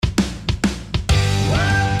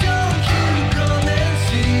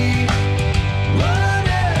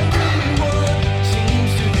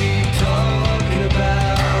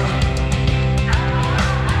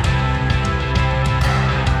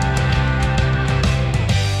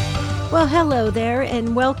Well, hello there,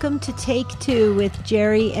 and welcome to Take Two with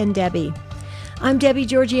Jerry and Debbie. I'm Debbie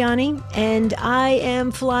Georgiani, and I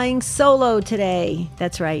am flying solo today.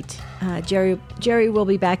 That's right. Jerry will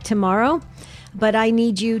be back tomorrow, but I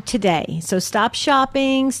need you today. So stop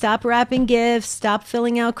shopping, stop wrapping gifts, stop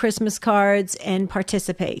filling out Christmas cards, and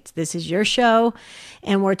participate. This is your show,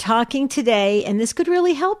 and we're talking today, and this could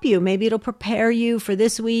really help you. Maybe it'll prepare you for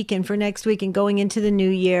this week and for next week and going into the new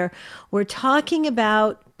year. We're talking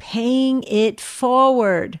about paying it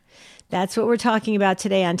forward. That's what we're talking about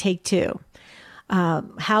today on Take Two.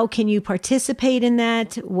 How can you participate in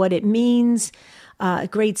that? What it means, a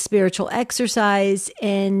great spiritual exercise,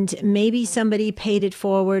 and maybe somebody paid it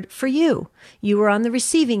forward for you. You were on the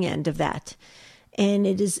receiving end of that. And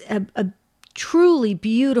it is a truly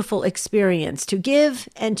beautiful experience to give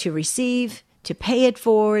and to receive, to pay it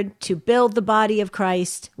forward, to build the body of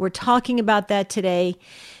Christ. We're talking about that today.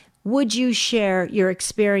 Would you share your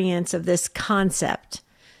experience of this concept,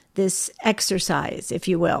 this exercise, if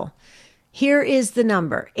you will? Here is the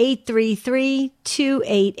number,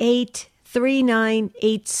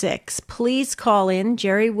 833-288-3986. Please call in.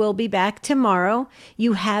 Jerry will be back tomorrow.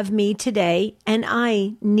 You have me today, and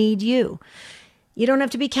I need you. You don't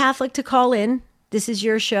have to be Catholic to call in. This is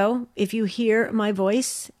your show. If you hear my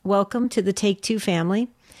voice, welcome to the Take Two family.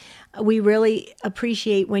 We really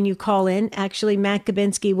appreciate when you call in. Actually, Matt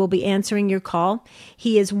Gabinski will be answering your call.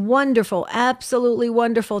 He is wonderful, absolutely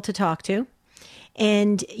wonderful to talk to.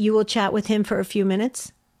 And you will chat with him for a few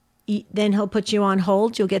minutes. Then he'll put you on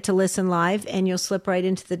hold. You'll get to listen live, and you'll slip right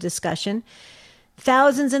into the discussion.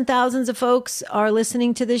 Thousands and thousands of folks are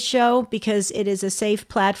listening to this show because it is a safe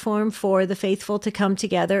platform for the faithful to come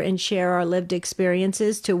together and share our lived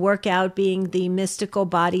experiences, to work out being the mystical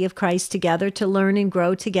body of Christ together, to learn and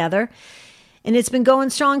grow together. And it's been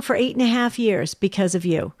going strong for 8.5 years because of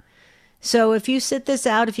you. So if you sit this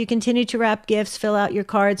out, if you continue to wrap gifts, fill out your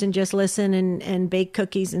cards and just listen and bake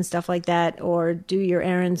cookies and stuff like that, or do your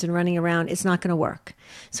errands and running around, it's not going to work.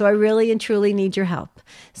 So I really and truly need your help.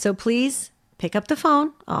 So please pick up the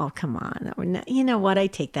phone. Oh, come on. You know what? I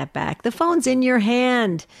take that back. The phone's in your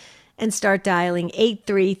hand, and start dialing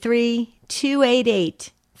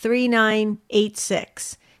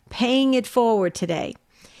 833-288-3986. Paying it forward today.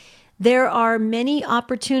 There are many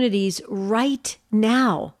opportunities right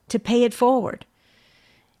now to pay it forward.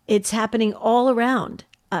 It's happening all around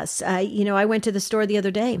us. I went to the store the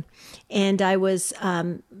other day, and I was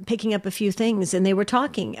picking up a few things, and they were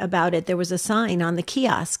talking about it. There was a sign on the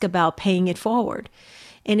kiosk about paying it forward.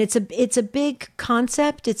 And it's a big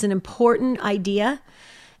concept. It's an important idea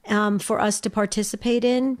for us to participate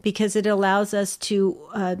in, because it allows us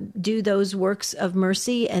to do those works of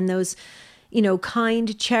mercy and those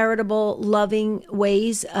kind, charitable, loving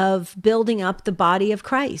ways of building up the body of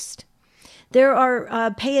Christ. There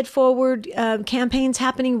are pay it forward campaigns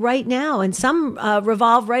happening right now, and some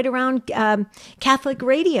revolve right around Catholic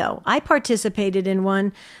radio. I participated in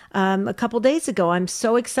one a couple days ago. I'm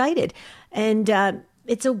so excited. And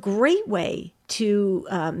it's a great way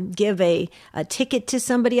to give a ticket to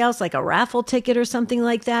somebody else, like a raffle ticket or something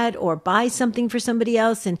like that, or buy something for somebody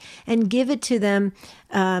else and give it to them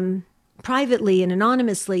privately and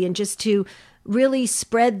anonymously, and just to really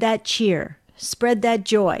spread that cheer, spread that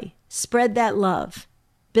joy, spread that love,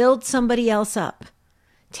 build somebody else up.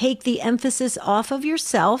 Take the emphasis off of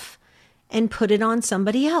yourself and put it on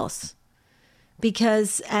somebody else.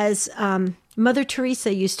 Because as Mother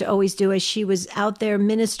Teresa used to always do, as she was out there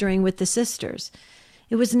ministering with the sisters,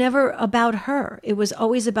 it was never about her. It was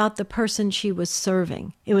always about the person she was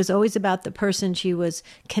serving. It was always about the person she was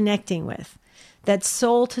connecting with. That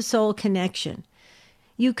soul-to-soul connection.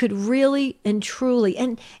 You could really and truly,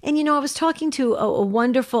 and I was talking to a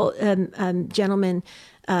wonderful gentleman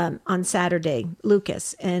on Saturday,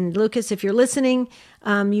 Lucas. And Lucas, if you're listening,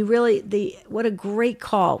 what a great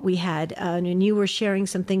call we had. And you were sharing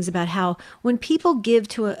some things about how when people give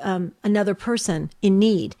to another person in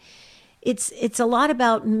need, it's a lot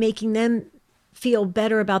about making them feel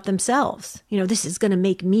better about themselves. This is going to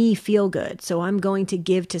make me feel good, so I'm going to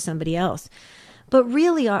give to somebody else. But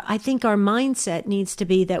really, I think our mindset needs to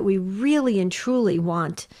be that we really and truly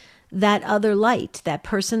want that other light, that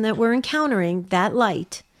person that we're encountering, that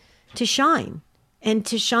light, to shine, and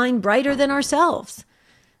to shine brighter than ourselves.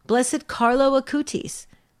 Blessed Carlo Acutis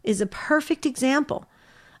is a perfect example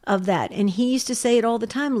of that. And he used to say it all the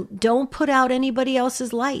time: don't put out anybody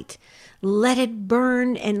else's light. Let it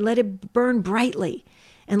burn, and let it burn brightly,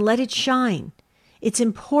 and let it shine. It's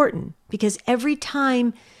important, because every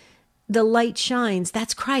time the light shines,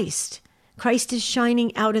 that's Christ. Christ is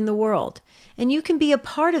shining out in the world. And you can be a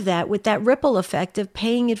part of that with that ripple effect of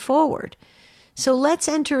paying it forward. So let's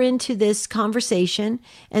enter into this conversation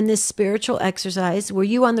and this spiritual exercise. Were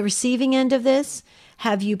you on the receiving end of this?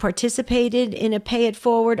 Have you participated in a pay it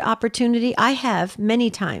forward opportunity? I have many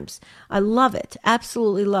times. I love it.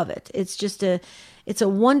 Absolutely love it. It's a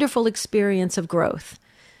wonderful experience of growth.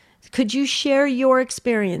 Could you share your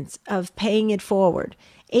experience of paying it forward?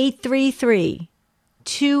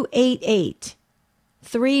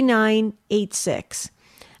 833-288-3986.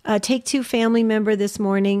 Take Two family member this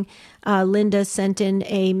morning. Linda sent in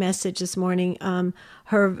a message this morning.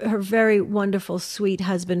 Her very wonderful, sweet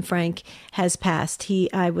husband, Frank, has passed.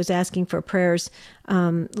 I was asking for prayers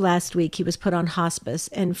last week. He was put on hospice,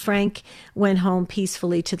 and Frank went home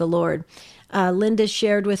peacefully to the Lord. Linda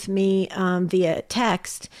shared with me via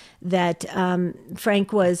text that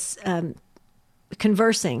Frank was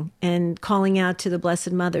conversing and calling out to the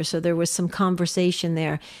Blessed Mother. So there was some conversation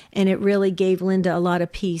there, and it really gave Linda a lot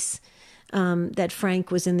of peace that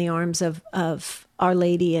Frank was in the arms of Our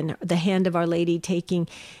Lady, and the hand of Our Lady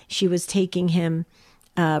she was taking him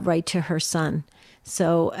right to her son.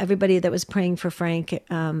 So everybody that was praying for Frank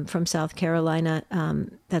from South Carolina,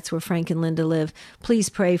 that's where Frank and Linda live. Please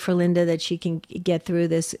pray for Linda that she can get through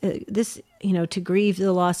this. To grieve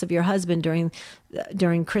the loss of your husband during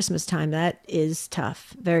Christmas time, that is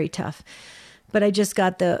tough, very tough. But I just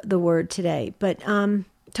got the word today. But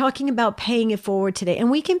talking about paying it forward today, and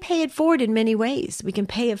we can pay it forward in many ways. We can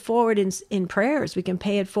pay it forward in prayers. We can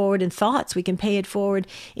pay it forward in thoughts. We can pay it forward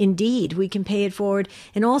in deed. We can pay it forward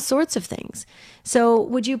in all sorts of things. So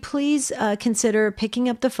would you please consider picking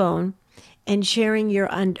up the phone and sharing your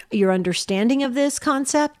understanding of this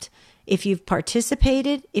concept? If you've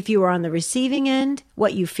participated, if you are on the receiving end,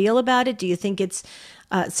 what you feel about it. Do you think it's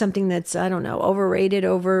something that's, I don't know, overrated,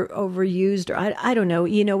 overused, or I don't know,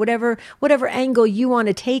 whatever angle you want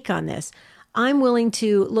to take on this. I'm willing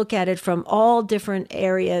to look at it from all different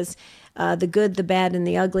areas, the good, the bad, and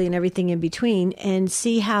the ugly, and everything in between, and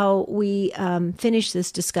see how we finish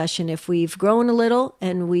this discussion, if we've grown a little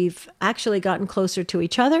and we've actually gotten closer to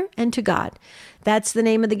each other and to God. That's the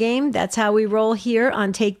name of the game. That's how we roll here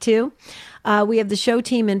on Take Two. We have the show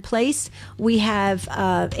team in place. We have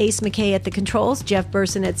Ace McKay at the controls, Jeff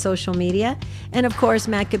Burson at social media, and of course,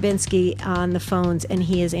 Matt Gabinski on the phones, and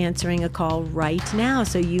he is answering a call right now.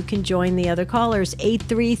 So you can join the other callers,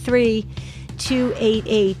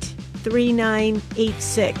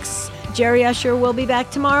 833-288-3986. Jerry Usher will be back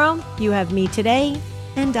tomorrow. You have me today,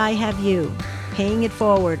 and I have you. Paying it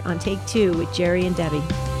forward on Take Two with Jerry and Debbie.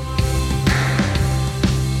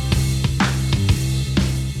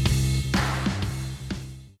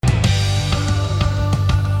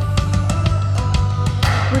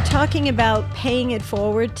 We're talking about paying it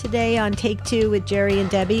forward today on Take Two with Jerry and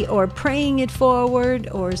Debbie, or praying it forward,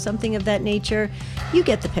 or something of that nature. You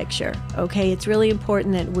get the picture, okay? It's really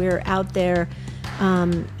important that we're out there,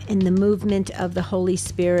 and the movement of the Holy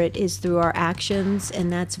Spirit is through our actions,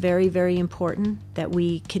 and that's very, very important, that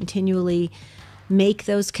we continually make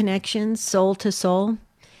those connections, soul to soul.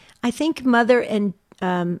 I think Mother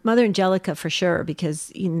Angelica for sure, because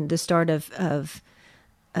in the start of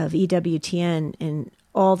EWTN and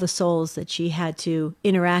all the souls that she had to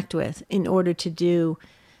interact with in order to do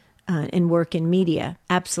and work in media.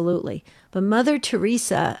 Absolutely. But Mother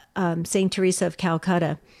Teresa, Saint Teresa of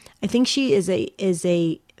Calcutta, I think she is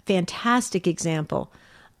a fantastic example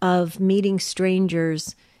of meeting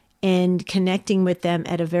strangers and connecting with them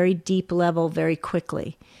at a very deep level very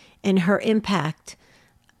quickly. And her impact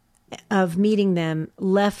of meeting them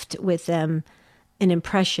left with them an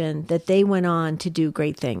impression that they went on to do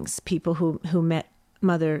great things, people who met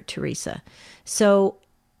Mother Teresa. So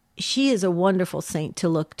she is a wonderful saint to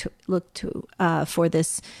look to for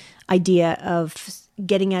this idea of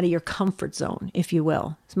getting out of your comfort zone, if you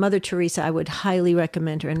will. Mother Teresa, I would highly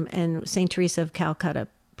recommend her, and Saint Teresa of Calcutta,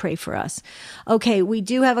 pray for us. Okay, we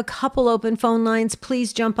do have a couple open phone lines.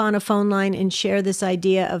 Please jump on a phone line and share this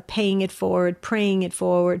idea of paying it forward, praying it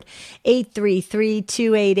forward.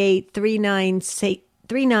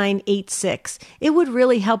 833-288-3986. It would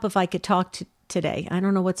really help if I could talk today. I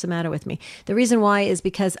don't know what's the matter with me. The reason why is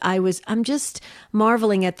because I'm just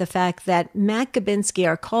marveling at the fact that Matt Gabinski,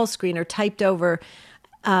 our call screener, typed over,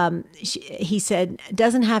 he said,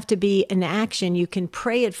 doesn't have to be an action. You can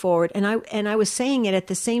pray it forward. And I was saying it at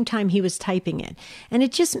the same time he was typing it. And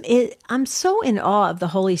I'm so in awe of the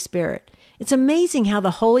Holy Spirit. It's amazing how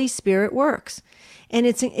the Holy Spirit works. And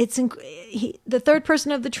it's the third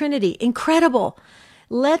person of the Trinity. Incredible.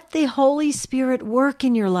 Let the Holy Spirit work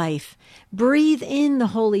in your life. Breathe in the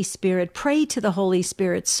Holy Spirit. Pray to the Holy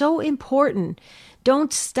Spirit. So important.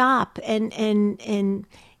 Don't stop and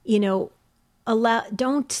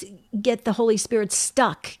don't get the Holy Spirit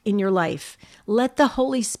stuck in your life. Let the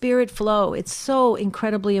Holy Spirit flow. It's so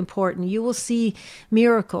incredibly important. You will see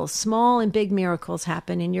miracles, small and big miracles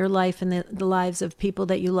happen in your life and the lives of people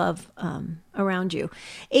that you love around you.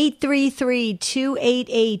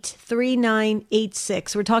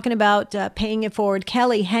 833-288-3986. We're talking about paying it forward.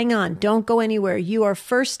 Kelly, hang on. Don't go anywhere. You are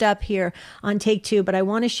first up here on Take Two, but I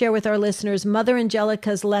want to share with our listeners Mother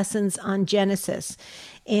Angelica's lessons on Genesis.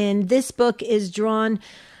 And this book is drawn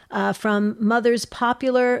from Mother's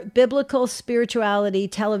popular biblical spirituality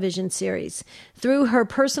television series. Through her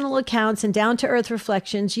personal accounts and down-to-earth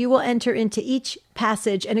reflections, you will enter into each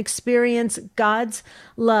passage and experience God's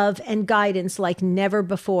love and guidance like never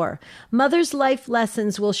before. Mother's life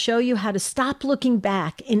lessons will show you how to stop looking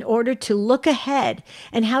back in order to look ahead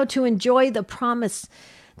and how to enjoy the promises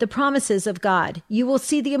of God. You will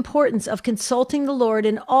see the importance of consulting the Lord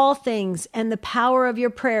in all things and the power of your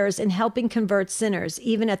prayers in helping convert sinners,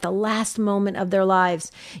 even at the last moment of their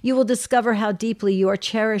lives. You will discover how deeply you are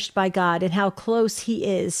cherished by God and how close He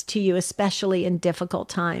is to you, especially in difficult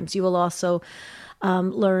times. You will also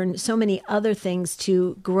learn so many other things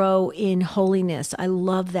to grow in holiness. I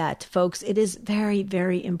love that, folks. It is very,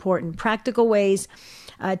 very important. Practical ways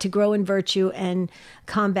to grow in virtue and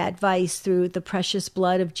combat vice through the precious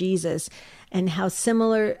blood of Jesus, and how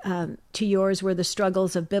similar to yours were the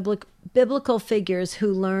struggles of biblical figures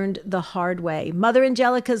who learned the hard way. Mother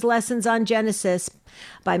Angelica's Lessons on Genesis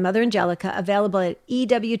by Mother Angelica, available at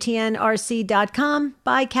EWTNRC.com.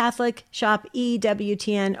 Buy Catholic, shop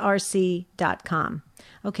EWTNRC.com.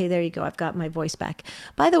 Okay, there you go. I've got my voice back.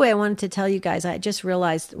 By the way, I wanted to tell you guys, I just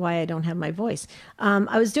realized why I don't have my voice.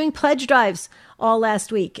 I was doing pledge drives all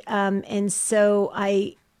last week, and so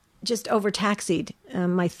I just overtaxied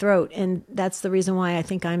my throat, and that's the reason why I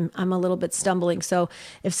think I'm a little bit stumbling. So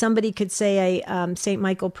if somebody could say a St.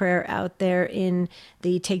 Michael prayer out there in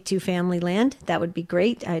the Take Two family land, that would be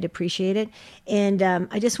great. I'd appreciate it. And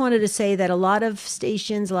I just wanted to say that a lot of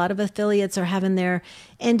stations, a lot of affiliates are having their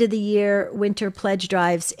end of the year winter pledge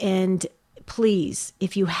drives, and please,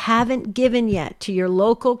 if you haven't given yet to your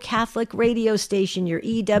local Catholic radio station, your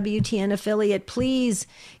EWTN affiliate, please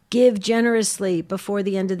give generously before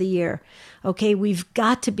the end of the year. Okay, we've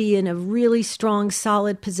got to be in a really strong,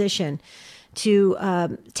 solid position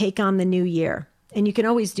to take on the new year. And you can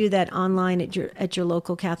always do that online at your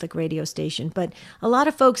local Catholic radio station. But a lot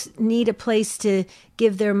of folks need a place to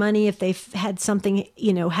give their money if they've had something,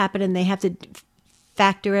 happen and they have to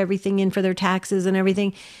factor everything in for their taxes and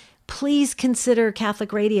everything. Please consider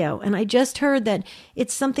Catholic radio. And I just heard that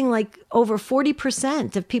it's something like over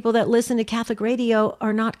 40% of people that listen to Catholic radio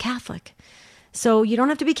are not Catholic. So you don't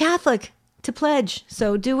have to be Catholic to pledge.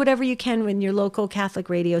 So do whatever you can in your local Catholic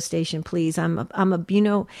radio station, please.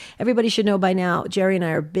 Everybody should know by now, Jerry and I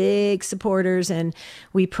are big supporters, and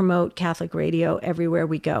we promote Catholic radio everywhere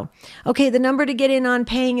we go. Okay, the number to get in on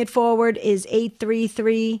Paying It Forward is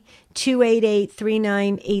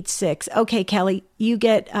 833-288-3986. Okay, Kelly, you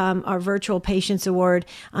get our Virtual Patience Award.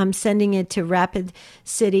 I'm sending it to Rapid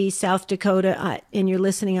City, South Dakota, and you're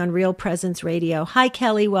listening on Real Presence Radio. Hi,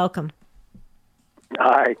 Kelly. Welcome.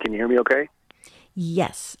 Hi, can you hear me okay?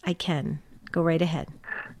 Yes, I can. Go right ahead.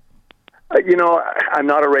 I'm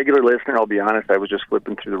not a regular listener, I'll be honest. I was just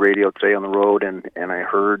flipping through the radio today on the road, and I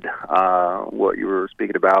heard what you were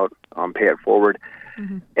speaking about, Pay It Forward.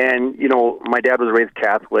 Mm-hmm. And, my dad was raised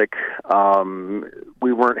Catholic.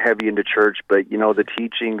 We weren't heavy into church, but, the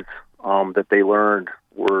teachings that they learned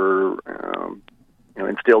were,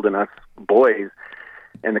 instilled in us boys.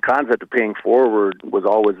 And the concept of paying forward was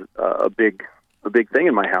always a big thing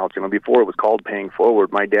in my house. Before it was called paying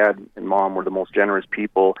forward, my dad and mom were the most generous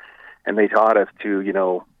people, and they taught us to,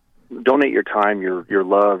 donate your time, your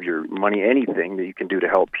love, your money, anything that you can do to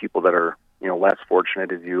help people that are, less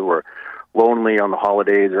fortunate as you, or lonely on the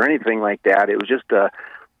holidays, or anything like that. It was just,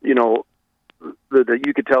 you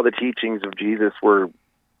could tell the teachings of Jesus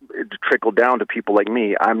it trickled down to people like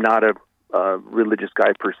me. I'm not a religious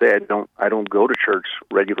guy per se. I don't go to church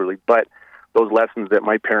regularly, but those lessons that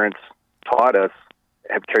my parents taught us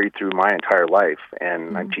have carried through my entire life, and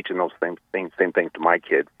mm-hmm. I'm teaching those same things to my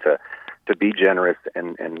kids to be generous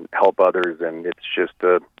and help others, and it's just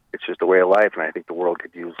a way of life, and I think the world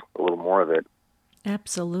could use a little more of it.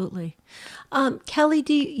 Absolutely. Kelly,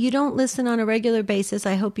 you don't listen on a regular basis.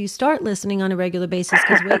 I hope you start listening on a regular basis,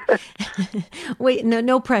 because wait,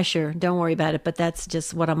 no pressure. Don't worry about it. But that's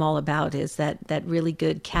just what I'm all about, is that really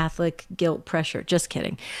good Catholic guilt pressure. Just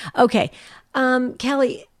kidding. Okay.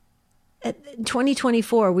 Kelly,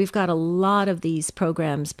 2024, we've got a lot of these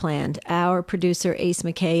programs planned. Our producer, Ace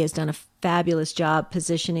McKay, has done a fabulous job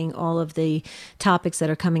positioning all of the topics that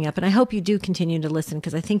are coming up. And I hope you do continue to listen,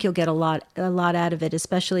 because I think you'll get a lot out of it,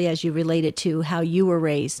 especially as you relate it to how you were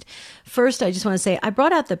raised. First, I just want to say I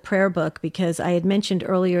brought out the prayer book because I had mentioned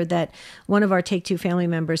earlier that one of our Take Two family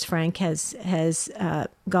members, Frank, has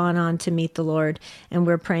gone on to meet the Lord, and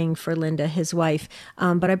we're praying for Linda, his wife.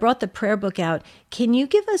 But I brought the prayer book out. Can you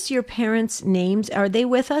give us your parents' names? Are they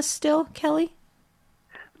with us still, Kelly?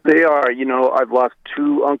 They are. I've lost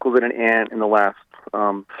 2 uncles and an aunt in the last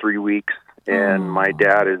 3 weeks, and my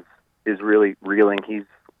dad is really reeling. He's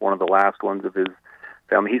one of the last ones of his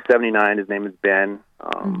family. He's 79. His name is Ben.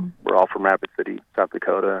 We're all from Rapid City, South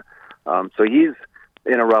Dakota. So he's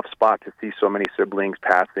in a rough spot to see so many siblings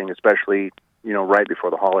passing, especially, right before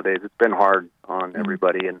the holidays. It's been hard on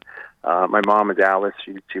everybody. And my mom is Alice.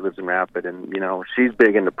 She lives in Rapid, and, she's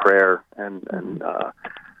big into prayer and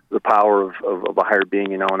the power of a higher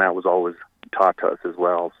being, and that was always taught to us as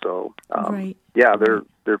well. So, yeah,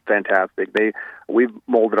 they're fantastic. We've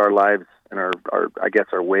molded our lives and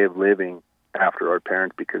our way of living after our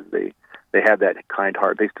parents, because they had that kind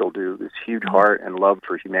heart. They still do, this huge heart and love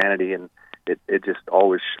for humanity, and it just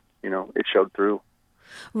always, it showed through.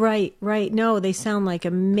 Right. No, they sound like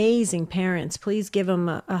amazing parents. Please give them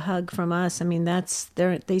a hug from us. I mean,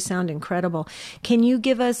 they sound incredible. Can you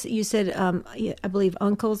give us, you said, I believe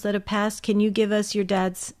uncles that have passed. Can you give us your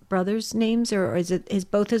dad's brothers' names, or is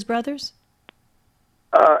it both his brothers?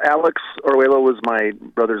 Alex Orwello was my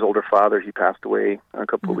brother's older father. He passed away a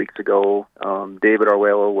couple of weeks ago. David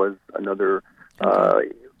Orwello was another,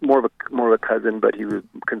 more of a cousin, but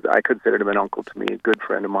I considered him an uncle to me, a good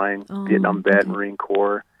friend of mine, Vietnam vet, Marine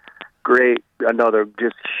Corps. Great, another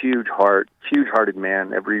just huge-hearted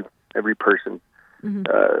man. Every person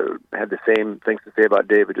had the same things to say about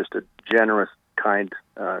David, just a generous, kind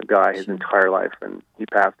guy his entire life, and he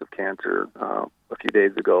passed of cancer a few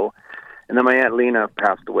days ago. And then my Aunt Lena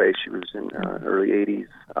passed away. She was in early 80s.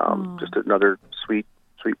 Just another sweet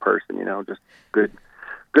person, just good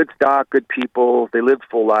stock, good people. They lived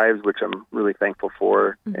full lives, which I'm really thankful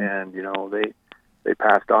for. And, they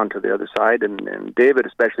passed on to the other side. And David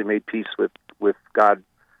especially made peace with God.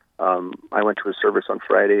 I went to a service on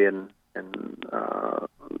Friday, and the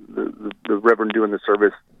Reverend doing the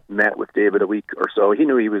service met with David a week or so. He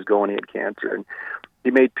knew he was going, he had cancer, and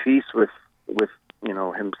he made peace with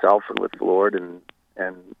himself and with the Lord, and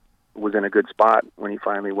was in a good spot when he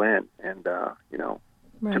finally went. And, to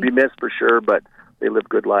be missed for sure, but they lived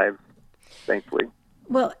good lives, thankfully.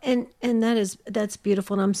 Well, and that's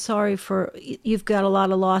beautiful. And I'm sorry you've got a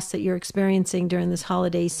lot of loss that you're experiencing during this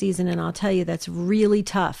holiday season. And I'll tell you, that's really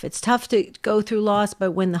tough. It's tough to go through loss,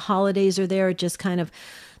 but when the holidays are there, it just kind of,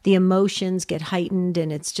 the emotions get heightened,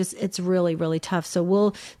 and it's really, really tough.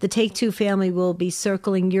 So the Take Two family will be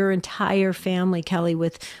circling your entire family, Kelly,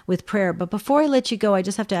 with prayer. But before I let you go, I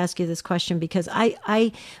just have to ask you this question, because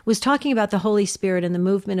I was talking about the Holy Spirit and the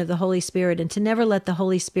movement of the Holy Spirit, and to never let the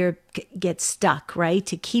Holy Spirit get stuck, right?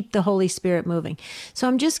 To keep the Holy Spirit moving. So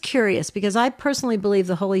I'm just curious, because I personally believe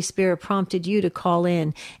the Holy Spirit prompted you to call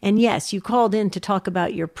in. And yes, you called in to talk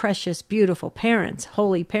about your precious, beautiful parents,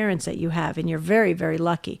 holy parents that you have, and you're very, very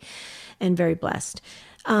lucky and very blessed.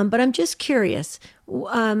 But I'm just curious,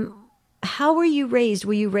 how were you raised?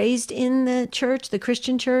 Were you raised in the church, the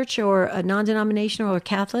Christian church, or a non-denominational or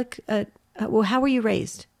Catholic? How were you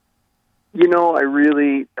raised?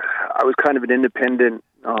 I was kind of an independent,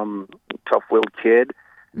 tough-willed kid,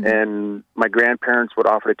 and my grandparents would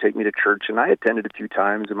offer to take me to church, and I attended a few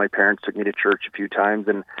times, and my parents took me to church a few times,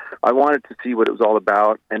 and I wanted to see what it was all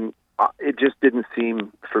about, and it just didn't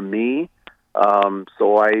seem for me.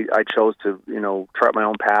 So I chose to, chart my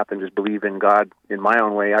own path and just believe in God in my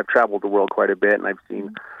own way. I've traveled the world quite a bit, and I've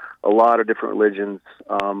seen a lot of different religions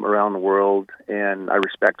around the world, and I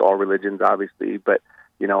respect all religions, obviously, but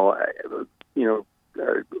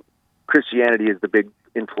Christianity is the big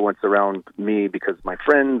influence around me, because my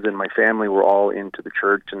friends and my family were all into the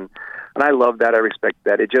church, and I love that. I respect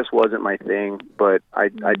that. It just wasn't my thing, but I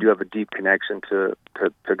do have a deep connection to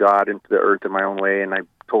God and to the earth in my own way, and I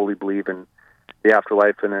totally believe in the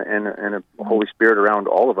afterlife and a Holy Spirit around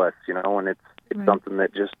all of us, and it's something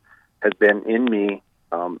that just has been in me,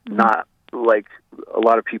 not like a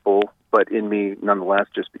lot of people, but in me nonetheless,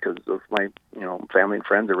 just because of my, family and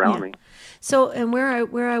friends around me. So, and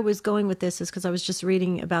where I was going with this is because I was just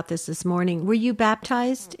reading about this morning. Were you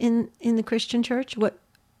baptized in the Christian church? What?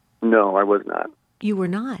 No, I was not. You were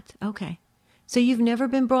not? Okay. So you've never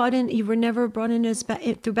been brought in, you were never brought in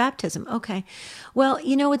through baptism. Okay. Well,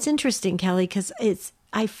 it's interesting, Kelly, because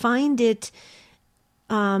I find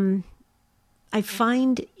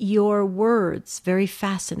your words very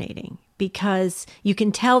fascinating, because you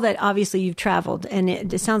can tell that obviously you've traveled, and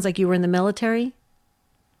it sounds like you were in the military.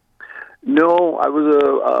 No, I was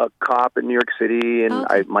a cop in New York City, and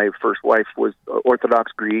Okay. my first wife was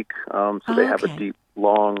Orthodox Greek, so they have a Okay. deep,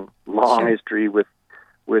 long Sure. history with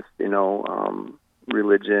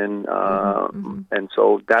religion, and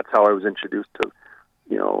so that's how I was introduced to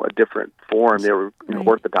a different form. They were Right.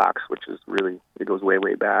 Orthodox, which is really, it goes way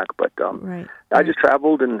back. But Right. I just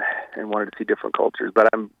traveled and wanted to see different cultures. But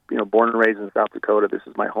I'm born and raised in South Dakota. This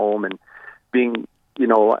is my home, and being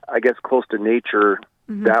I guess close to nature.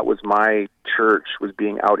 That was my church, was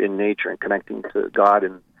being out in nature and connecting to God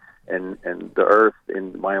and the earth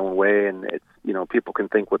in my own way. And it's people can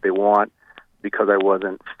think what they want because I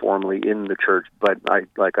wasn't formally in the church, but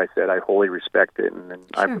like I said, I wholly respect it. And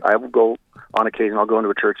Sure. I will go on occasion. I'll go into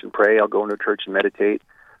a church and pray. I'll go into a church and meditate.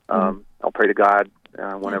 I'll pray to God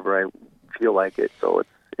whenever I feel like it. So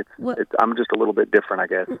I'm just a little bit different, I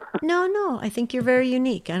guess. No, I think you're very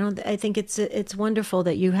unique. I think it's wonderful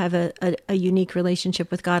that you have a unique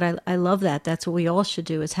relationship with God. I love that. That's what we all should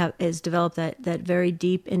do, is develop that very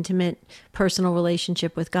deep, intimate, personal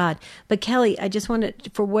relationship with God. But Kelly, I just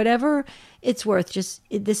wanted, for whatever it's worth,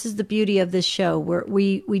 this is the beauty of this show, where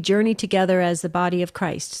we journey together as the body of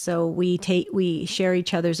Christ. So we share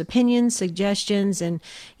each other's opinions, suggestions, and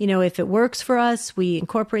if it works for us, we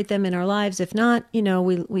incorporate them in our lives. If not,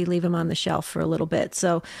 we leave them on the shelf for a little bit.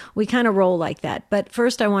 So we kind of roll like that. But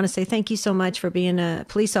first, I want to say thank you so much for being a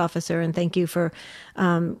police officer, and thank you for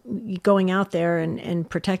going out there and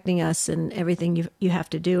protecting us and everything you have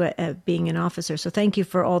to do at being an officer. So thank you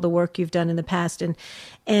for all the work you've done in the past.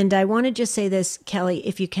 And I want to just say this, Kelly,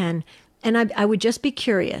 if you can, and I would just be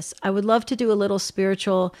curious. I would love to do a little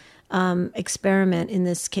spiritual experiment in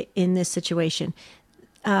this situation.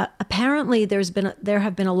 Apparently, there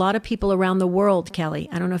have been a lot of people around the world, Kelly.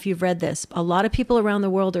 I don't know if you've read this. A lot of people around the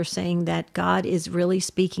world are saying that God is really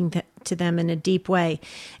speaking to them in a deep way,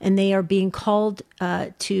 and they are being called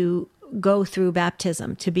to go through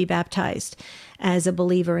baptism, to be baptized as a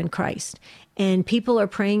believer in Christ. And people are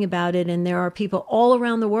praying about it, and there are people all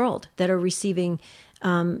around the world that are receiving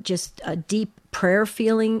just a deep prayer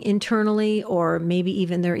feeling internally, or maybe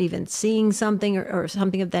even they're even seeing something or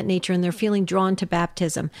something of that nature, and they're feeling drawn to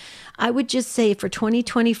baptism. I would just say for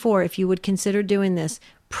 2024, if you would consider doing this,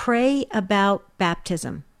 pray about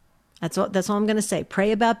baptism. That's all I'm going to say.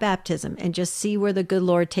 Pray about baptism and just see where the good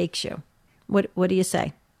Lord takes you. What do you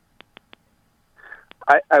say?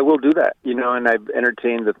 I will do that, and I've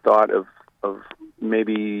entertained the thought of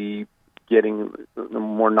maybe getting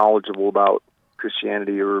more knowledgeable about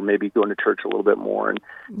Christianity, or maybe going to church a little bit more. And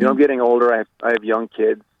I'm getting older. I have young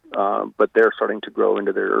kids, but they're starting to grow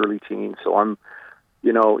into their early teens. So I'm,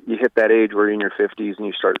 you hit that age where you're in your 50s and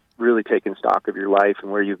you start really taking stock of your life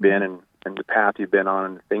and where you've been and the path you've been on,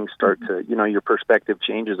 and things start to, your perspective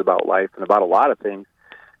changes about life and about a lot of things.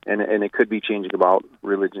 And it could be changing about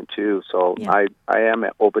religion too. So yeah. I am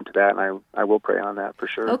open to that, and I will pray on that for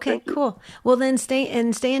sure. Okay, cool. Well, then stay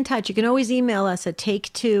in touch. You can always email us at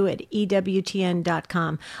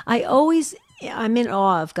take2@ewtn.com. I'm in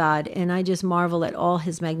awe of God, and I just marvel at all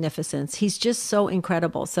his magnificence. He's just so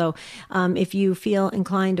incredible. So if you feel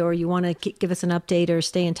inclined or you want to give us an update or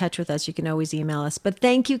stay in touch with us, you can always email us. But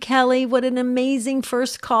thank you, Kelly. What an amazing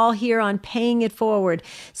first call here on Paying It Forward.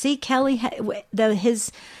 See, Kelly,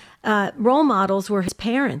 his role models were his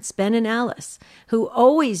parents, Ben and Alice, who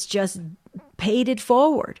always just paid it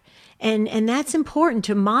forward. And that's important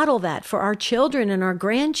to model that for our children and our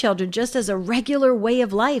grandchildren, just as a regular way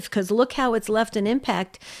of life, because look how it's left an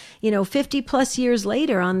impact, 50 plus years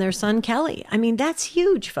later on their son, Kelly. I mean, that's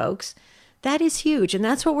huge, folks. That is huge. And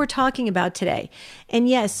that's what we're talking about today. And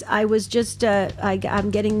yes, I was just, I'm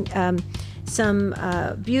getting some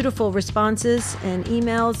beautiful responses and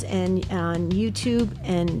emails and on YouTube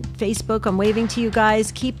and Facebook. I'm waving to you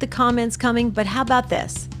guys. Keep the comments coming. But how about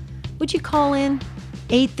this? Would you call in?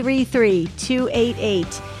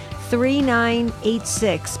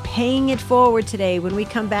 833-288-3986. Paying it forward today. When we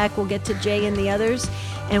come back, we'll get to Jay and the others,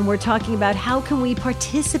 and we're talking about how can we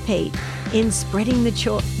participate in spreading the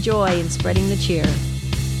joy and spreading the cheer.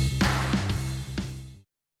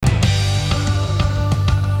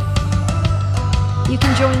 You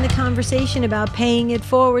can join the conversation about paying it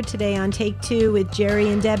forward today on Take Two with Jerry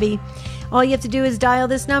and Debbie. All you have to do is dial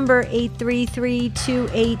this number,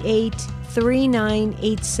 833-288-3986.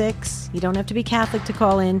 833-288-3986. You don't have to be Catholic to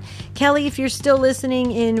call in. Kelly, if you're still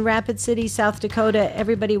listening in Rapid City, South Dakota,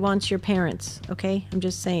 everybody wants your parents, okay? I'm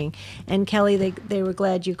just saying. And Kelly, they were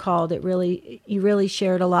glad you called. You really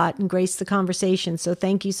shared a lot and graced the conversation, so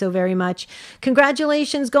thank you so very much.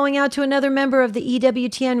 Congratulations going out to another member of the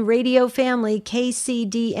EWTN radio family.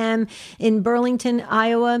 KCDM in Burlington,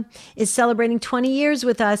 Iowa, is celebrating 20 years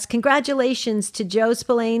with us. Congratulations to Joe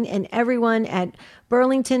Spillane and everyone at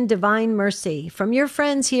Burlington Divine Mercy. From your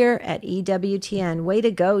friends here at EWTN. Way to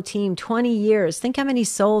go, team. 20 years. Think how many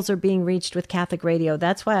souls are being reached with Catholic radio.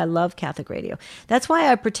 That's why I love Catholic radio. That's why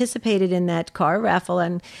I participated in that car raffle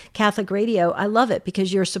on Catholic radio. I love it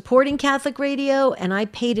because you're supporting Catholic radio and I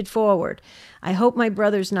paid it forward. I hope my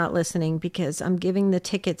brother's not listening because I'm giving the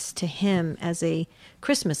tickets to him as a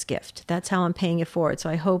Christmas gift. That's how I'm paying it forward. So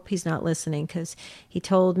I hope he's not listening because he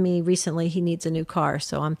told me recently he needs a new car.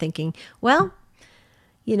 So I'm thinking, well,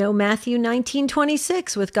 you know, Matthew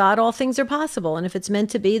 19:26, with God, all things are possible. And if it's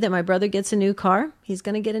meant to be that my brother gets a new car, he's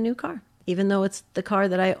going to get a new car, even though it's the car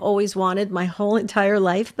that I always wanted my whole entire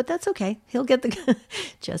life. But that's okay. He'll get the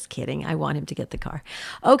just kidding. I want him to get the car.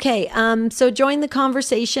 Okay. So join the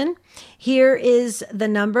conversation. Here is the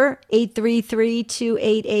number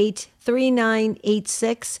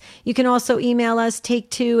 833-288-3986. You can also email us,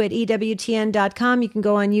 take2@ewtn.com. You can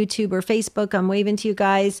go on YouTube or Facebook. I'm waving to you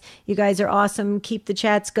guys. You guys are awesome. Keep the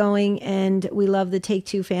chats going, and we love the Take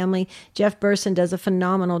Two family. Jeff Burson does a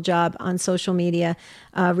phenomenal job on social media,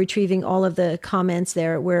 retrieving all of the comments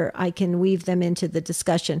there where I can weave them into the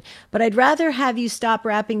discussion. But I'd rather have you stop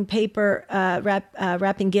wrapping paper,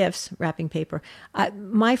 wrapping gifts, wrapping paper.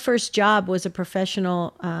 My first job was a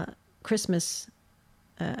professional Christmas.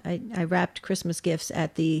 I wrapped Christmas gifts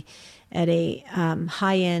at a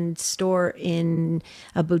high-end store, in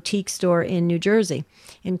a boutique store in New Jersey,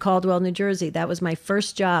 in Caldwell, New Jersey. That was my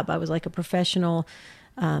first job. I was like a professional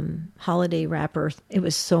holiday wrapper. It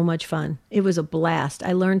was so much fun. It was a blast.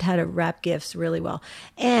 I learned how to wrap gifts really well.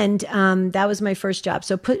 And that was my first job.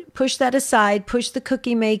 So push that aside, push the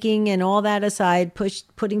cookie making and all that aside,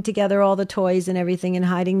 putting together all the toys and everything and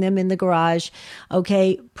hiding them in the garage.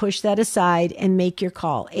 Okay, push that aside and make your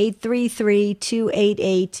call.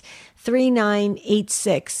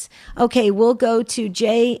 833-288-3986. Okay, we'll go to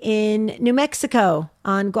Jay in New Mexico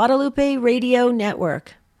on Guadalupe Radio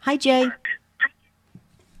Network. Hi, Jay.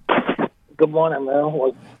 Good morning,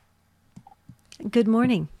 man. Good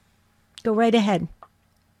morning. Go right ahead.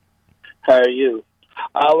 How are you?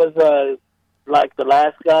 I was like the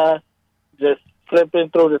last guy, just flipping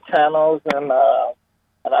through the channels, and I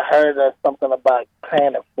heard something about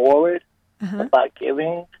paying it forward, about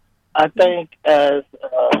giving. I think as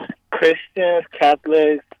Christians,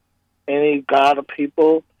 Catholics, any God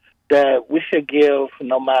people, that we should give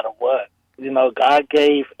no matter what. You know, God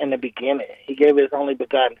gave in the beginning. He gave His only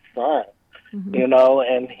begotten Son. You know,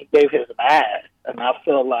 and He gave His last. And I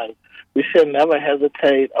feel like we should never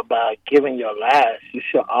hesitate about giving your last. You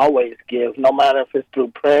should always give, no matter if it's through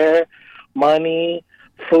prayer, money,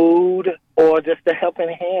 food, or just a helping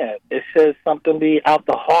hand. It should something be out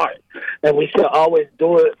the heart. And we should always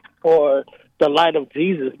do it for the light of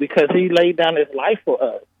Jesus, because He laid down His life for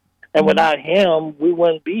us. And without Him, we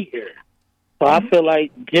wouldn't be here. So I feel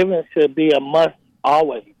like giving should be a must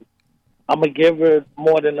always. I'm a giver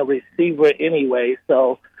more than a receiver anyway,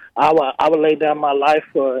 so I would lay down my life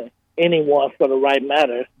for anyone for the right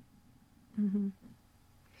matter.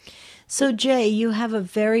 So, Jay, you have a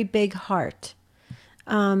very big heart.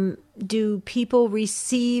 Do people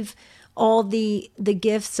receive all the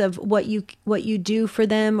gifts of what you do for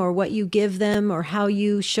them, or what you give them, or how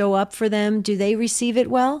you show up for them? Do they receive it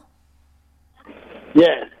well?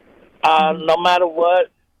 Yes. No matter what,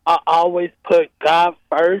 I always put God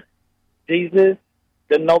first. Jesus,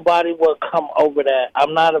 then nobody will come over that.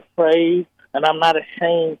 I'm not afraid, and I'm not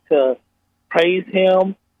ashamed to praise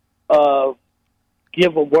Him,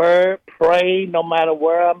 give a word, pray, no matter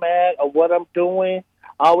where I'm at or what I'm doing.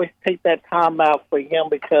 I always take that time out for Him,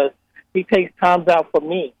 because He takes time out for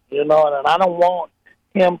me, you know, and I don't want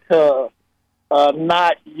Him to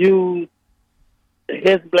not use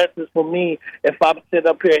His blessings for me if I sit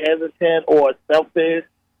up here hesitant or selfish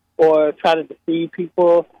or try to deceive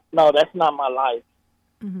people. No, that's not my life.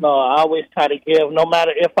 No, I always try to give, no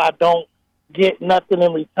matter if I don't get nothing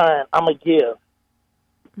in return. I'm a give.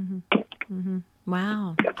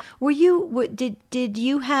 Wow. Did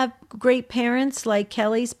you have great parents like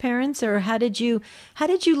Kelly's parents, or how did you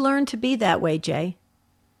learn to be that way, Jay?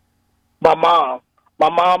 My mom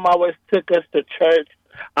always took us to church.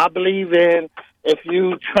 I believe in, if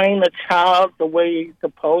you train a child the way he's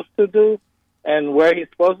supposed to do and where he's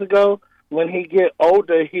supposed to go, when he get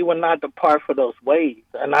older, he will not depart for those ways.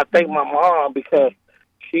 And I thank my mom because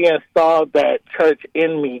she installed that church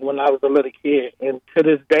in me when I was a little kid. And to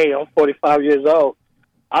this day, I'm 45 years old.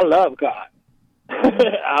 I love God.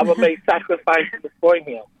 I will make sacrifices for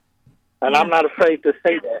him. And I'm not afraid to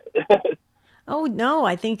say that. Oh, no,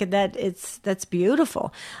 I think that's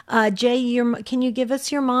beautiful. Jay, can you give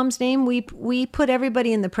us your mom's name? We put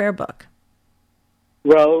everybody in the prayer book.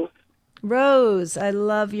 Rose. Rose, I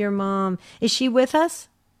love your mom. Is she with us?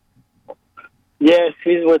 Yes,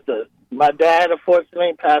 she's with us. My dad,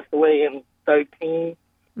 unfortunately, passed away in 13,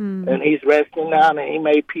 and he's resting now, and he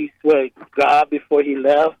made peace with God before he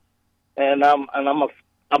left. And I'm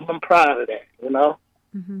proud of that, you know.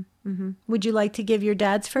 Mm-hmm, mm-hmm. Would you like to give your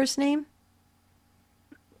dad's first name?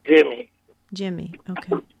 Jimmy. Jimmy.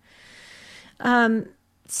 Okay.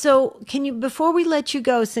 So can you, before we let you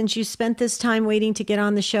go, since you spent this time waiting to get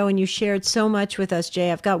on the show and you shared so much with us, Jay,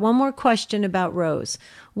 I've got one more question about Rose.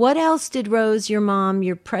 What else did Rose, your mom,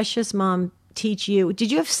 your precious mom, teach you?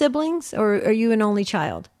 Did you have siblings, or are you an only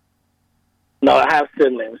child? No, I have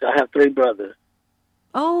siblings. I have 3 brothers.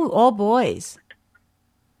 Oh, all boys.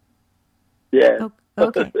 Yeah. Oh,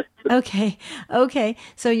 okay. Okay.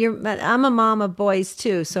 So I'm a mom of boys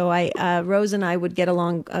too. So Rose and I would get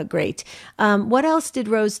along great. What else did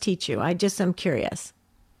Rose teach you? I'm curious.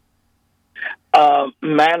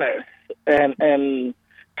 Manners and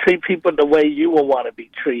treat people the way you would want to be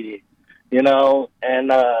treated, you know. And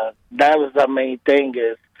that was our main thing,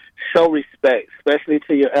 is show respect, especially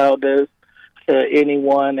to your elders, to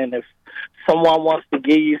anyone. And if someone wants to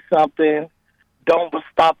give you something, don't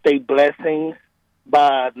stop their blessings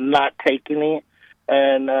by not taking it,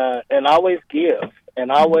 and always give, and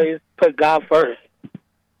always put God first.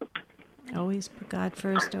 Always put God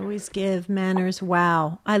first, always give, manners.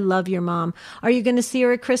 Wow, I love your mom. Are you going to see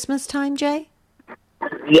her at Christmas time, Jay?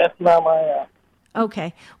 Yes, ma'am, I am.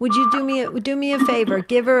 Okay. Would you do me a favor?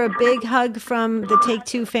 Give her a big hug from the Take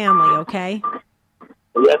Two family, okay?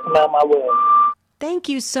 Yes, ma'am, I will. Thank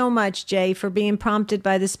you so much, Jay, for being prompted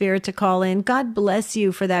by the Spirit to call in. God bless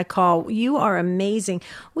you for that call. You are amazing.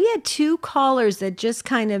 We had 2 callers that just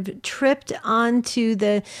kind of tripped onto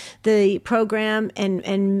the program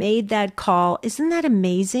and made that call. Isn't that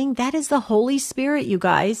amazing? That is the Holy Spirit, you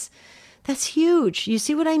guys. That's huge. You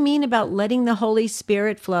see what I mean about letting the Holy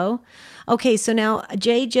Spirit flow? Okay, so now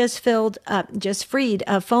Jay just freed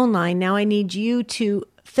a phone line. Now I need you to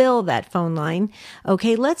fill that phone line.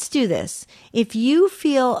 Okay, let's do this. If you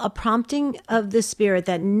feel a prompting of the Spirit,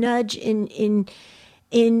 that nudge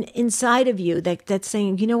inside of you that's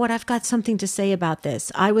saying, you know what, I've got something to say about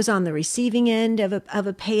this. I was on the receiving end of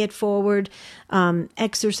a pay it forward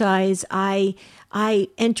exercise. I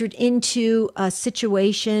entered into a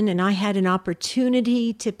situation and I had an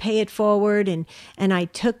opportunity to pay it forward, and I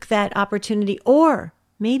took that opportunity. Or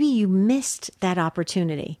maybe you missed that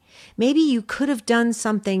opportunity. Maybe you could have done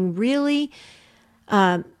something really,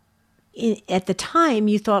 at the time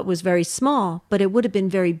you thought was very small, but it would have been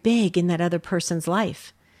very big in that other person's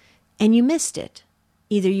life. And you missed it.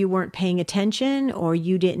 Either you weren't paying attention or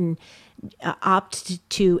you didn't opt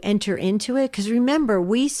to enter into it. Because remember,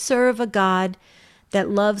 we serve a God that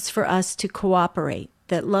loves for us to cooperate,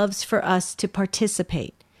 that loves for us to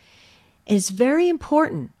participate. And it's very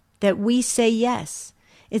important that we say yes.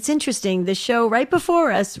 It's interesting, the show right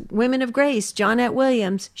before us, Women of Grace, Johnette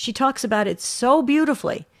Williams, she talks about it so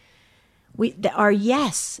beautifully. Our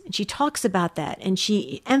yes, and she talks about that, and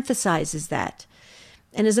she emphasizes that.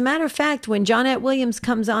 And as a matter of fact, when Johnette Williams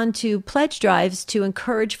comes on to pledge drives to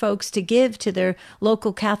encourage folks to give to their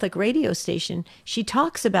local Catholic radio station, she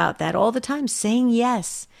talks about that all the time, saying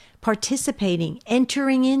yes, participating,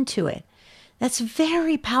 entering into it. That's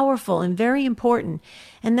very powerful and very important.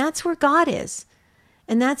 And that's where God is.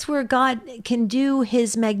 And that's where God can do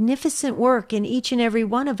his magnificent work in each and every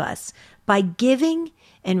one of us by giving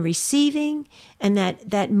and receiving, and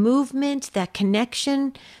that movement, that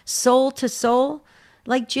connection, soul to soul,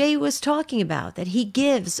 like Jay was talking about, that he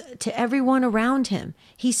gives to everyone around him.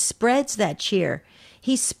 He spreads that cheer.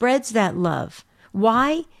 He spreads that love.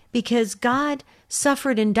 Why? Because God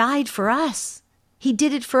suffered and died for us. He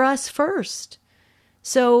did it for us first.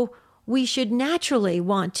 So we should naturally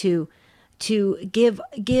want to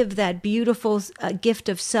give that beautiful gift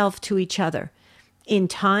of self to each other in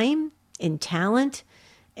time, in talent,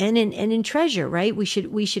 and in treasure, right? We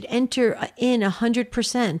should enter in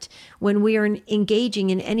 100% when we are engaging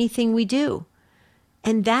in anything we do.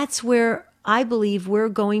 And that's where I believe we're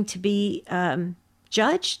going to be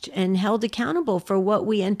judged and held accountable for what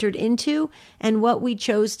we entered into and what we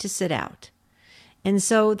chose to sit out. And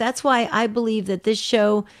so that's why I believe that this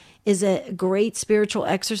show is a great spiritual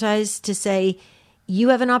exercise to say, you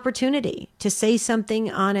have an opportunity to say something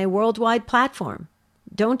on a worldwide platform.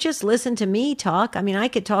 Don't just listen to me talk. I mean, I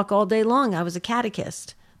could talk all day long. I was a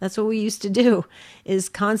catechist. That's what we used to do, is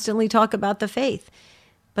constantly talk about the faith.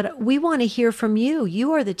 But we want to hear from you.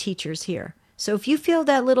 You are the teachers here. So if you feel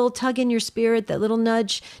that little tug in your spirit, that little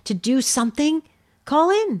nudge to do something, call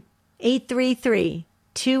in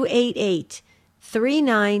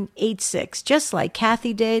 833-288-3986, just like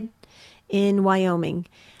Kathy did in Wyoming,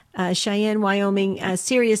 Cheyenne, Wyoming,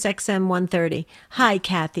 Sirius XM 130. Hi,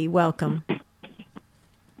 Kathy. Welcome.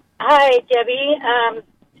 Hi, Debbie.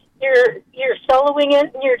 You're soloing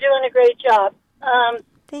it, and you're doing a great job.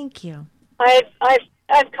 Thank you.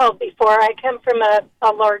 I've called before. I come from a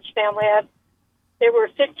large family. There were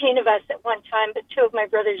 15 of us at one time, but 2 of my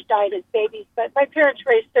brothers died as babies. But my parents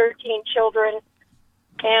raised 13 children,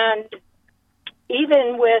 and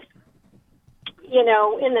even with,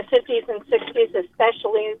 in the 50s and 60s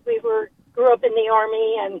especially, we grew up in the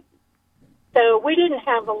Army, and so we didn't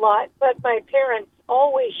have a lot, but my parents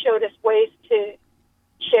always showed us ways to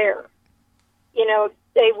share.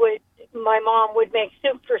 My mom would make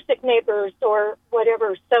soup for sick neighbors or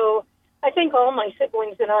whatever. So I think all my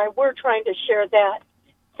siblings and I were trying to share that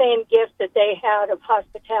same gift that they had of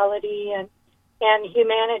hospitality and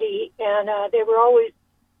humanity. And they were always,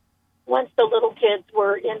 once the little kids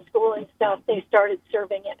were in school and stuff, they started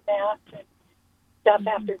serving at Mass and stuff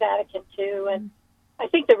after Vatican II. And I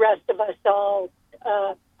think the rest of us all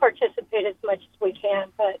participate as much as we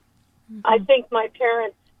can. But I think my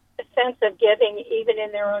parents' sense of giving, even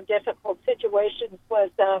in their own difficult situations,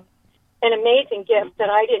 was an amazing gift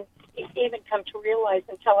that I didn't even come to realize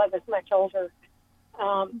until I was much older.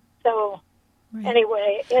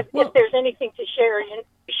 Anyway, if there's anything to share,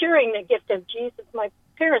 sharing the gift of Jesus, my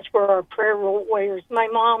parents were our prayer warriors. My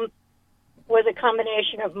mom was a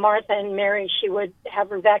combination of Martha and Mary. She would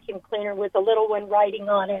have her vacuum cleaner with a little one writing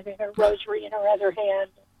on it and her rosary in her other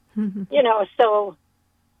hand.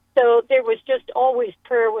 So there was just always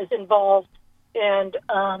prayer was involved, and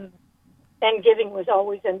giving was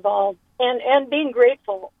always involved, and being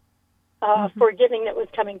grateful for giving that was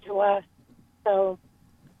coming to us. So,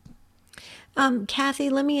 Kathy,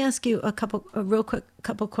 let me ask you a real quick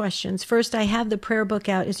couple questions. First, I have the prayer book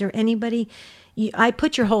out. Is there anybody? I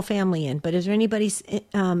put your whole family in, but is there anybody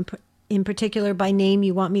in particular by name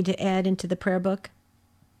you want me to add into the prayer book?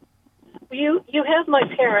 You have my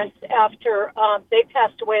parents after they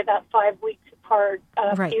passed away about 5 weeks apart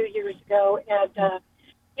a few years ago, and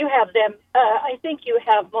you have them. I think you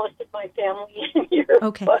have most of my family in your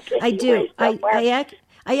book. I do. Somewhere.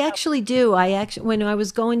 I actually do. When I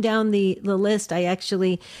was going down the list, I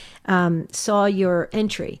actually saw your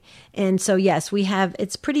entry, and so yes, we have.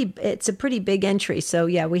 It's a pretty big entry. So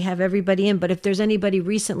yeah, we have everybody in. But if there's anybody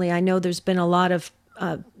recently, I know there's been a lot of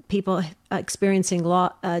people experiencing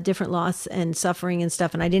different loss and suffering and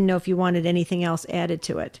stuff, and I didn't know if you wanted anything else added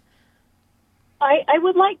to it. I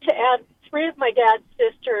would like to add 3 of my dad's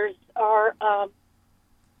sisters are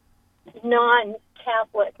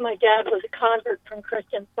non-Catholic. My dad was a convert from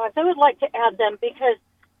Christian Science. I would like to add them because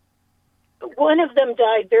one of them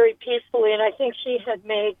died very peacefully, and I think she had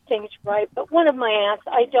made things right. But one of my aunts,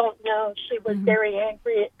 I don't know, she was very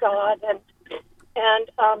angry at God, and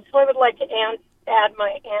so I would like to add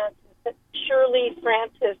my aunts, Shirley,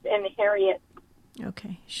 Frances, and Harriet.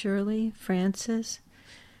 Okay, Shirley, Frances.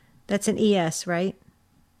 That's an E-S, right?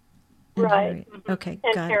 And right. Harriet. Okay,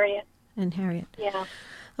 and got Harriet. it. And Harriet. Yeah.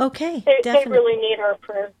 Okay, they really need our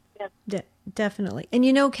prayers. Yeah. Definitely.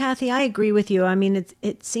 And Kathy, I agree with you. I mean,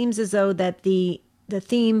 it seems as though that the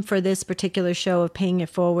theme for this particular show of Paying It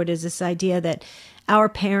Forward is this idea that our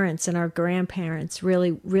parents and our grandparents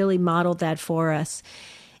really, really modeled that for us.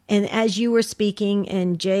 And as you were speaking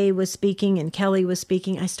and Jay was speaking and Kelly was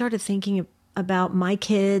speaking, I started thinking about my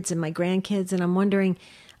kids and my grandkids, and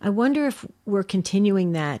I wonder if we're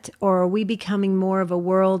continuing that, or are we becoming more of a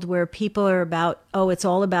world where people are about, it's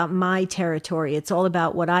all about my territory. It's all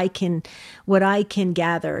about what I can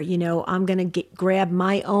gather. I'm going to grab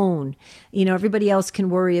my own. Everybody else can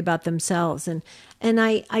worry about themselves. And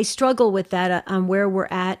I struggle with that on where we're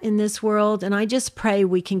at in this world. And I just pray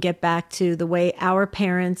we can get back to the way our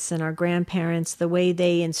parents and our grandparents, the way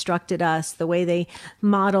they instructed us, the way they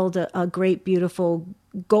modeled a great, beautiful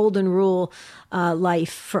golden rule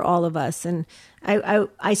life for all of us. And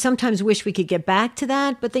I sometimes wish we could get back to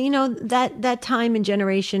that, but that time and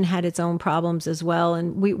generation had its own problems as well.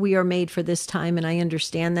 And we are made for this time, and I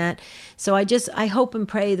understand that. So I hope and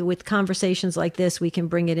pray that with conversations like this, we can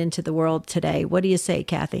bring it into the world today. What do you say,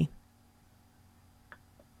 Kathy?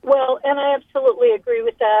 Well, and I absolutely agree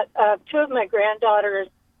with that. 2 of my granddaughters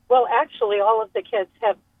well, actually, all of the kids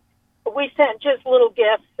have. We sent just little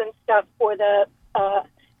gifts and stuff for the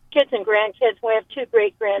kids and grandkids. We have 2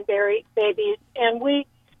 great grandbabies, and we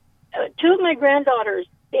 2 of my granddaughters.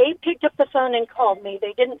 They picked up the phone and called me.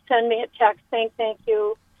 They didn't send me a text saying thank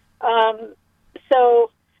you.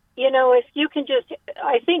 So, if you can just,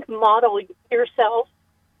 I think, model yourself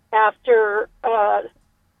after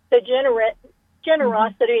the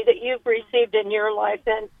generosity that you've received in your life,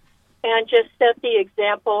 and just set the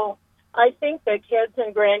example. I think that kids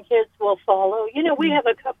and grandkids will follow. We have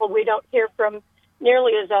a couple we don't hear from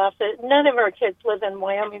nearly as often. None of our kids live in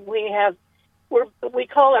Wyoming. We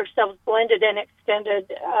call ourselves blended and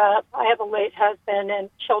extended. I have a late husband and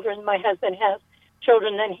children. My husband has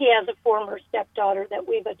children, and he has a former stepdaughter that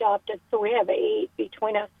we've adopted, so we have 8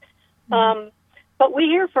 between us. But we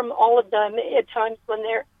hear from all of them at times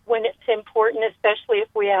when it's important, especially if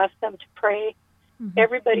we ask them to pray.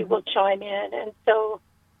 Everybody will chime in, and so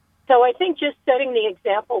I think just setting the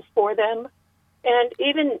example for them, and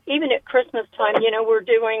even at Christmas time, we're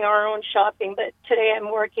doing our own shopping. But today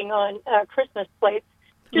I'm working on Christmas plates,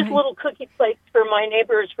 just little cookie plates for my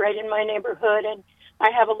neighbors right in my neighborhood, and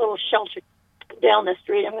I have a little shelter down the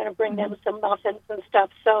street. I'm going to bring them some muffins and stuff.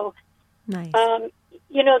 So, nice.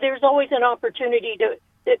 There's always an opportunity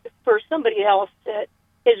for somebody else that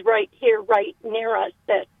is right here, right near us,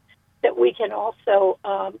 that we can also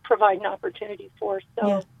provide an opportunity for. So.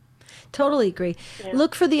 Yeah. Totally agree. Yeah.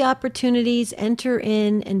 Look for the opportunities, enter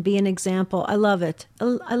in, and be an example. I love it.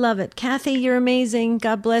 I love it. Kathy, you're amazing.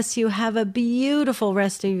 God bless you. Have a beautiful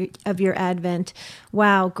rest of your Advent.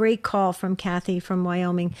 Wow, great call from Kathy from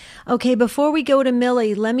Wyoming. Okay, before we go to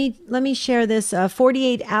Millie, let me share this.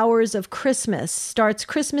 48 Hours of Christmas starts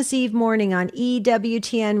Christmas Eve morning on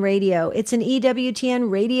EWTN Radio. It's an EWTN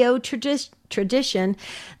radio tradition,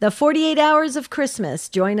 the 48 Hours of Christmas.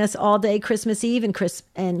 Join us all day Christmas Eve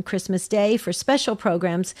and Christmas Day for special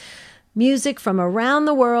programs, music from around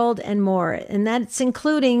the world, and more. And that's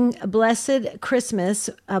including Blessed Christmas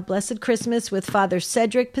with Father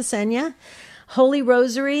Cedric Pesena, Holy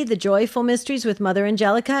Rosary, The Joyful Mysteries with Mother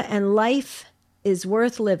Angelica, and Life is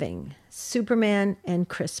Worth Living, Superman and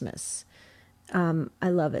Christmas. I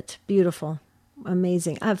love it. Beautiful.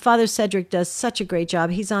 Amazing. Father Cedric does such a great job.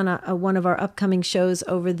 He's on one of our upcoming shows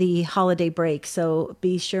over the holiday break. So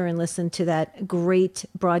be sure and listen to that great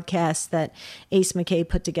broadcast that Ace McKay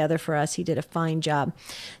put together for us. He did a fine job.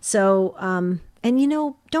 So, and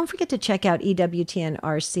don't forget to check out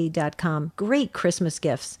EWTNRC.com. Great Christmas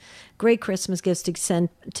gifts to send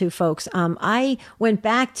to folks. I went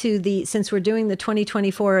back to since we're doing the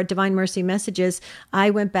 2024 Divine Mercy Messages, I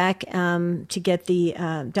went back to get the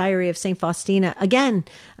Diary of St. Faustina. Again,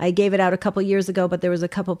 I gave it out a couple years ago, but there was a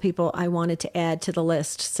couple people I wanted to add to the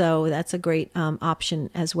list. So that's a great option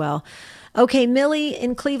as well. Okay, Millie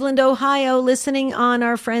in Cleveland, Ohio, listening on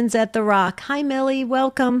our friends at The Rock. Hi, Millie.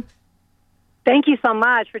 Welcome. Thank you so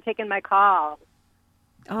much for taking my call.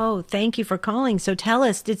 Oh, thank you for calling. So tell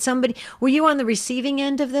us, were you on the receiving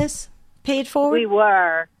end of this? Pay it forward? We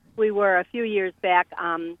were a few years back.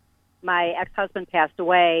 My ex-husband passed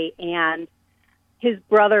away, and his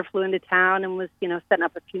brother flew into town and was, setting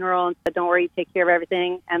up a funeral and said, "Don't worry, take care of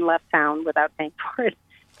everything," and left town without paying for it.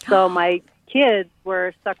 So my kids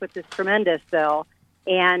were stuck with this tremendous bill,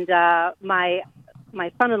 and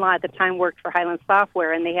my son-in-law at the time worked for Highland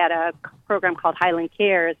Software, and they had a program called Highland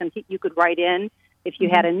Cares, and you could write in if you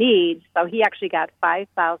had a need. So he actually got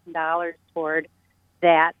 $5,000 toward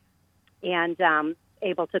that and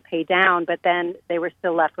able to pay down, but then they were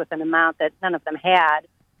still left with an amount that none of them had.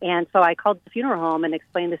 And so I called the funeral home and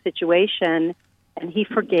explained the situation, and he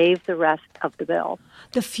forgave the rest of the bill.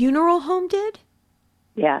 The funeral home did?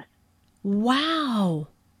 Yes. Wow.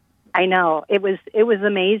 I know. It was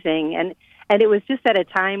amazing. And it was just at a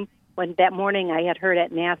time when that morning I had heard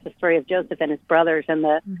at Mass the story of Joseph and his brothers, and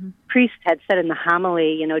the priest had said in the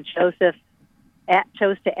homily, Joseph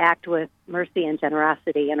chose to act with mercy and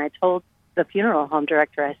generosity. And I told the funeral home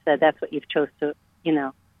director, I said, that's what you've chose to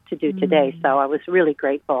do today. So I was really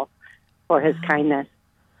grateful for his kindness.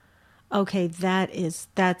 Okay,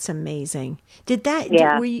 that's amazing.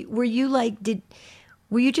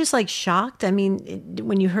 Were you just like shocked? I mean,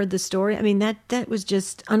 when you heard the story, I mean, that was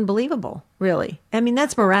just unbelievable, really. I mean,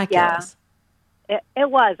 that's miraculous. Yeah,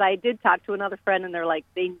 it was. I did talk to another friend, and they're like,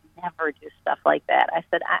 they never do stuff like that. I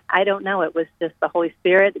said, I don't know. It was just the Holy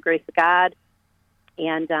Spirit, the grace of God.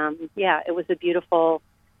 And, it was a beautiful,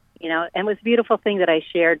 and it was a beautiful thing that I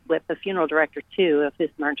shared with the funeral director, too, of his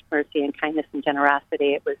mercy and kindness and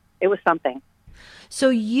generosity. It was something. So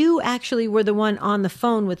you actually were the one on the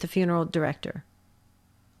phone with the funeral director?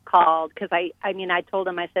 called because I mean, I told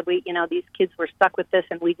him, I said, these kids were stuck with this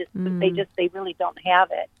and they really don't have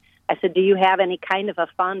it. I said, do you have any kind of a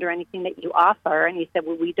fund or anything that you offer? And he said,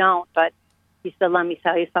 well, we don't, but he said, let me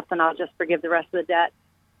tell you something. I'll just forgive the rest of the debt.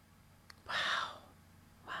 Wow.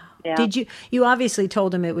 Yeah. Did you obviously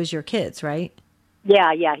told him it was your kids, right?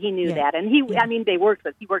 Yeah, he knew that. And he worked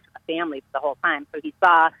with the family the whole time. So he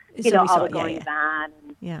saw, all the goings on.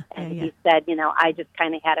 And he said, I just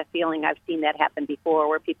kind of had a feeling I've seen that happen before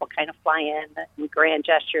where people kind of fly in grand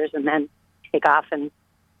gestures and then take off and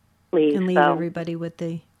leave. And leave everybody with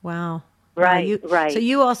wow. Right, right. So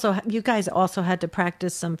you guys also had to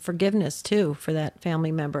practice some forgiveness too for that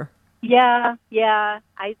family member. Yeah,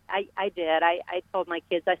 I did. I told my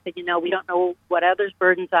kids, I said, we don't know what others'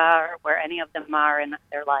 burdens are, where any of them are in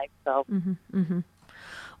their life. So,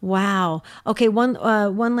 Wow. Okay. One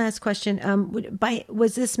last question.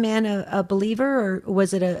 Was this man a believer, or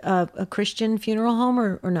was it a Christian funeral home,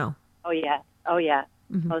 or no? Oh yeah,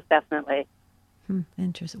 most definitely.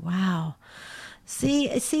 Interesting. Wow.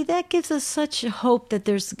 See, that gives us such hope that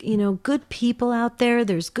there's, good people out there.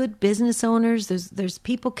 There's good business owners. There's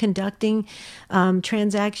people conducting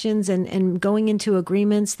transactions and going into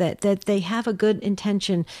agreements that they have a good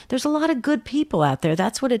intention. There's a lot of good people out there.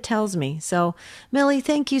 That's what it tells me. So, Millie,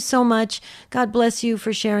 thank you so much. God bless you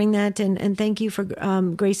for sharing that, and thank you for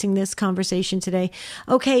gracing this conversation today.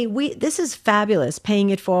 Okay, this is fabulous, paying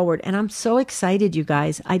it forward, and I'm so excited, you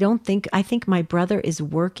guys. I think my brother is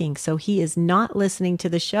working, so he is not listening to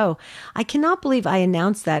the show. I cannot believe I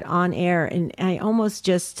announced that on air, and I almost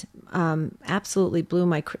just absolutely blew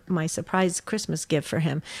my surprise Christmas gift for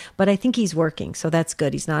him. But I think he's working, so that's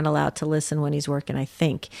good. He's not allowed to listen when he's working, I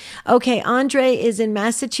think. Okay, Andre is in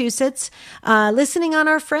Massachusetts, listening on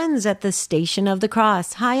our friends at the Station of the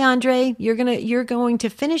Cross. Hi, Andre. You're going to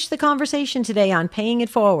finish the conversation today on paying it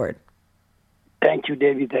forward. Thank you,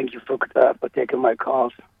 Davey. Thank you for taking my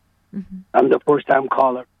calls. Mm-hmm. I'm the first-time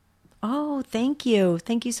caller. Oh, thank you.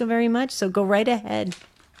 Thank you so very much. So go right ahead.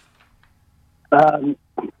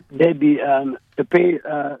 Debbie, to pay,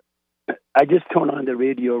 I just turned on the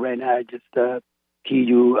radio right now. I just hear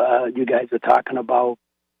you guys are talking about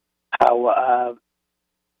how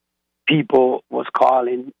people was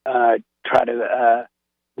calling, but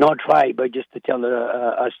just to tell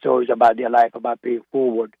stories about their life, about paying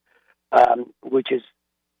forward, which is,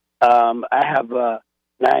 I have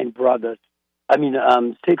 9 brothers.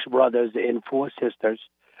 6 brothers and 4 sisters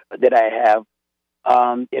that I have.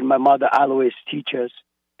 And my mother always teaches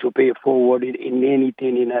to pay forward in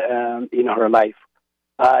anything in her life.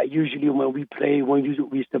 Usually when we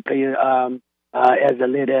used to play as a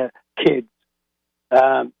little kid,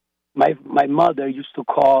 my mother used to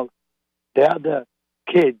call the other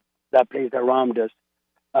kids that plays around us.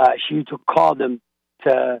 She used to call them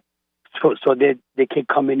so that they can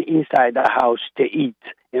come inside the house to eat,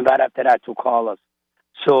 and right after that to call us.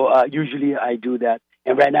 So usually I do that.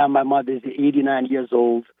 And right now my mother is 89 years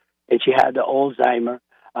old, and she had the Alzheimer.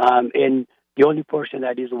 And the only person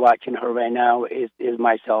that is watching her right now is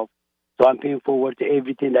myself. So I'm paying forward to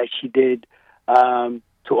everything that she did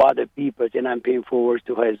to other people, and I'm paying forward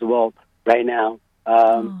to her as well right now,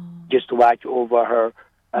 just to watch over her,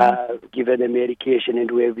 give her the medication and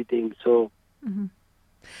do everything. So. Mm-hmm.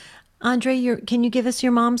 Andre, can you give us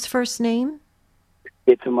your mom's first name?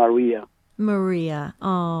 It's Maria. Maria.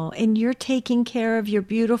 Oh, and you're taking care of your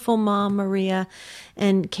beautiful mom, Maria,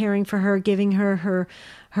 and caring for her, giving her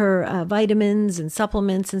vitamins and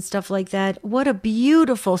supplements and stuff like that. What a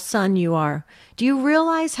beautiful son you are. Do you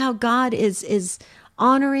realize how God is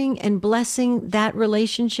honoring and blessing that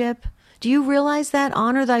relationship? Do you realize that?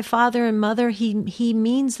 Honor thy father and mother. He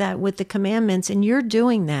means that with the commandments, and you're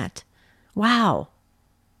doing that. Wow.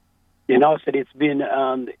 So it's been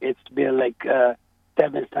like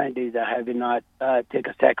 7 Sundays I have not take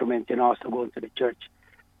a sacrament and also going to the church,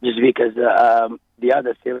 just because the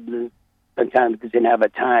other siblings sometimes didn't have a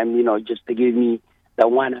time, just to give me the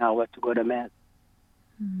 1 hour to go to mass.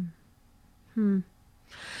 Hmm.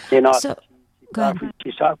 So,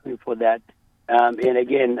 she's suffering for that. And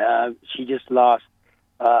again, she just lost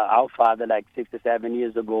our father like 6 or 7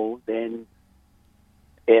 years ago.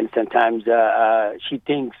 And sometimes she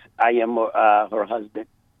thinks I am her husband,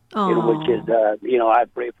 which is, I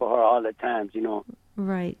pray for her all the times,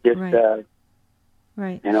 Right, just,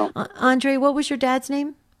 right. Andre, what was your dad's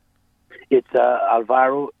name? It's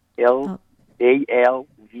Alvaro, Alvaro.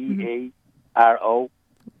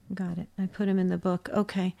 Got it. I put him in the book.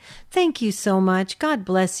 Okay. Thank you so much. God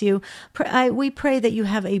bless you. We pray that you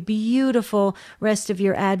have a beautiful rest of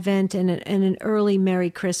your Advent and an early Merry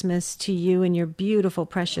Christmas to you and your beautiful,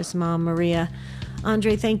 precious mom, Maria.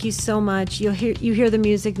 Andre, thank you so much. You hear the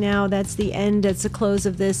music now. That's the end. That's the close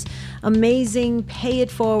of this amazing Pay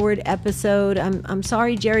It Forward episode. I'm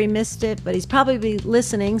sorry Jerry missed it, but he's probably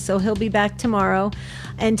listening, so he'll be back tomorrow.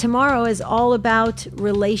 And tomorrow is all about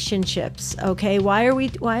relationships. Okay, why are we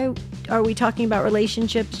talking about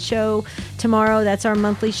relationships show tomorrow? That's our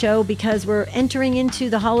monthly show because we're entering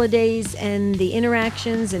into the holidays and the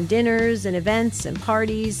interactions and dinners and events and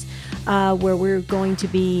parties where we're going to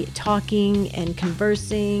be talking and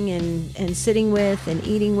conversing and sitting with and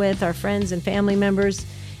eating with our friends and family members.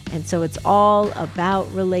 And so it's all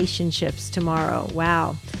about relationships tomorrow.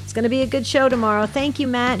 Wow. It's going to be a good show tomorrow. Thank you,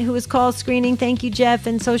 Matt, who was call screening. Thank you, Jeff,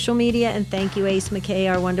 and social media. And thank you, Ace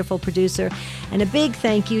McKay, our wonderful producer. And a big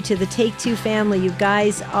thank you to the Take Two family. You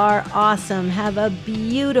guys are awesome. Have a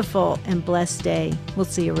beautiful and blessed day. We'll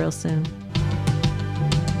see you real soon.